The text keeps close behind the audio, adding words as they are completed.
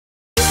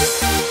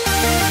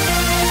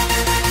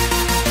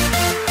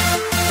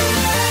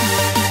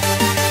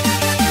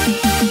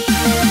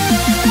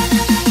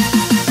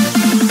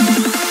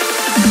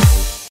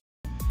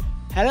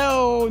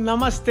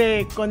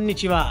Namaste,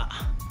 Konnichiwa.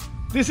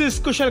 This is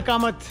Kushal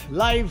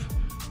live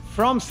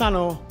from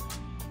Sano,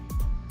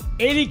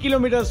 80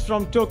 kilometers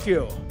from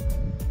Tokyo,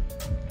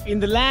 in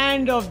the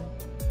land of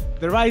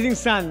the rising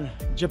sun,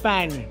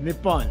 Japan,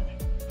 Nippon.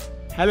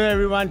 Hello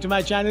everyone to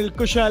my channel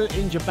Kushal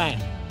in Japan.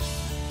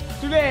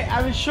 Today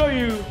I will show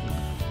you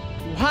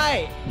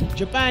why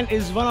Japan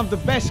is one of the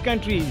best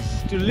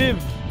countries to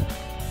live,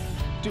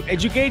 to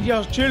educate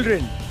your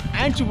children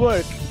and to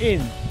work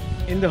in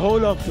the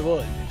whole of the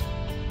world.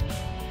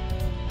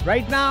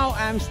 Right now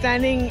I am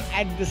standing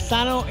at the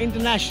Sano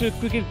International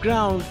Cricket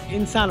Ground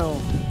in Sano.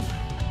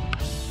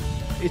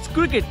 It's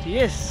cricket,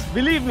 yes,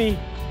 believe me,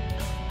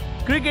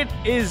 cricket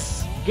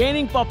is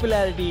gaining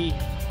popularity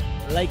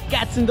like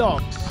cats and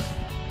dogs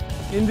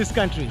in this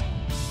country.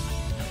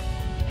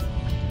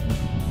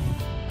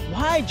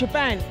 Why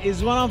Japan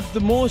is one of the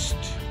most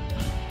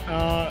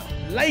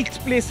liked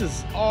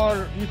places,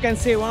 or you can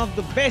say one of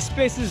the best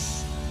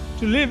places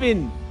to live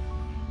in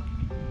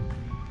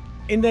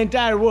the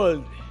entire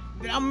world.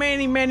 There are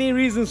many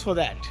reasons for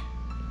that.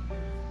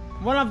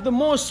 One of the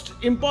most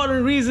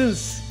important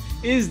reasons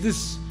is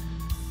this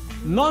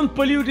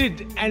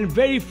non-polluted and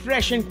very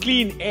fresh and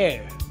clean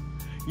air.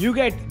 You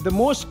get the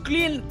most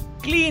clean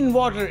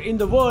water in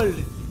the world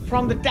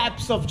from the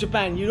taps of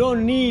Japan. You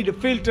don't need a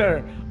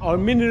filter or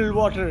mineral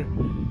water.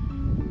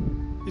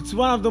 It's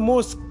one of the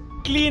most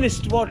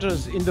cleanest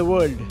waters in the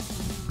world.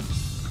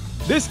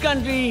 This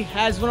country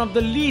has one of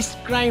the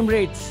least crime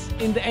rates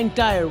in the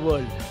entire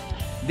world.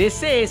 They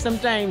say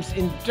sometimes,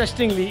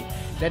 interestingly,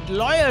 that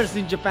lawyers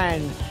in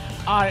Japan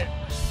are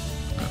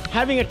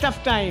having a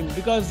tough time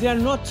because there are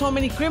not so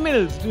many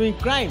criminals doing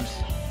crimes.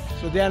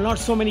 So there are not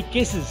so many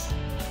cases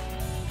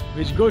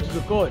which go to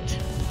the court.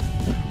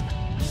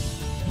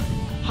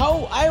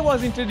 How I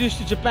was introduced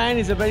to Japan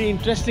is a very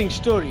interesting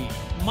story.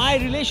 My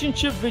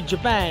relationship with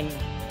Japan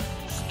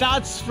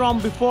starts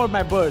from before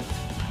my birth.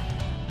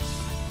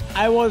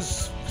 I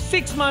was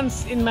 6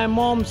 months in my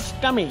mom's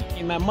tummy,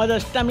 in my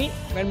mother's tummy,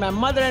 when my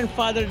mother and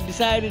father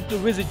decided to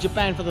visit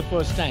Japan for the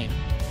first time.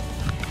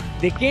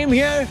 They came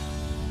here,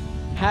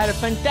 had a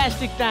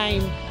fantastic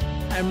time,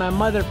 and my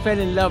mother fell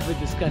in love with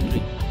this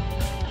country.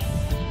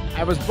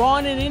 I was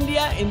born in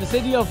India, in the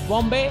city of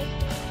Bombay,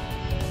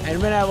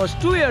 and when I was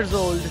 2 years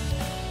old,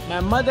 my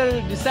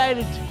mother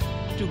decided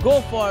to go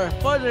for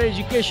further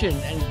education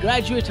and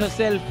graduate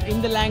herself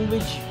in the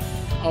language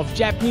of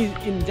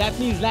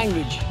Japanese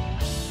language.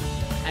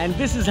 And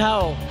this is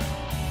how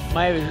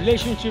my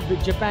relationship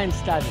with Japan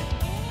started.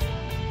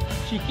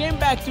 She came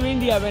back to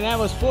India when I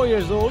was 4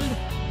 years old,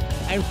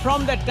 and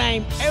from that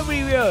time, every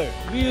year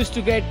we used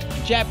to get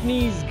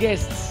Japanese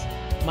guests,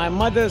 my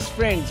mother's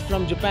friends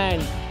from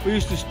Japan, who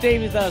used to stay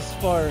with us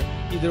for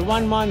either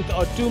 1 month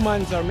or 2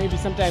 months or maybe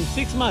sometimes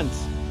 6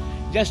 months,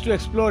 just to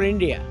explore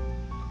India.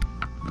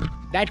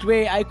 That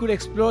way I could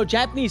explore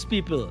Japanese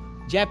people,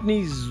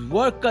 Japanese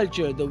work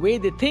culture, the way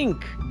they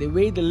think, the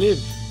way they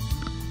live.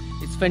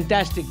 It's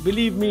fantastic.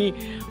 Believe me,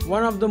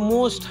 one of the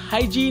most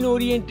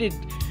hygiene-oriented,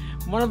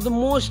 one of the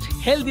most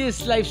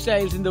healthiest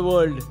lifestyles in the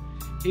world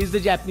is the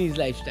Japanese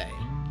lifestyle.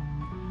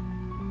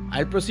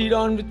 I'll proceed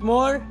on with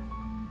more.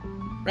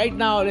 Right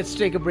now, let's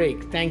take a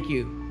break. Thank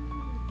you.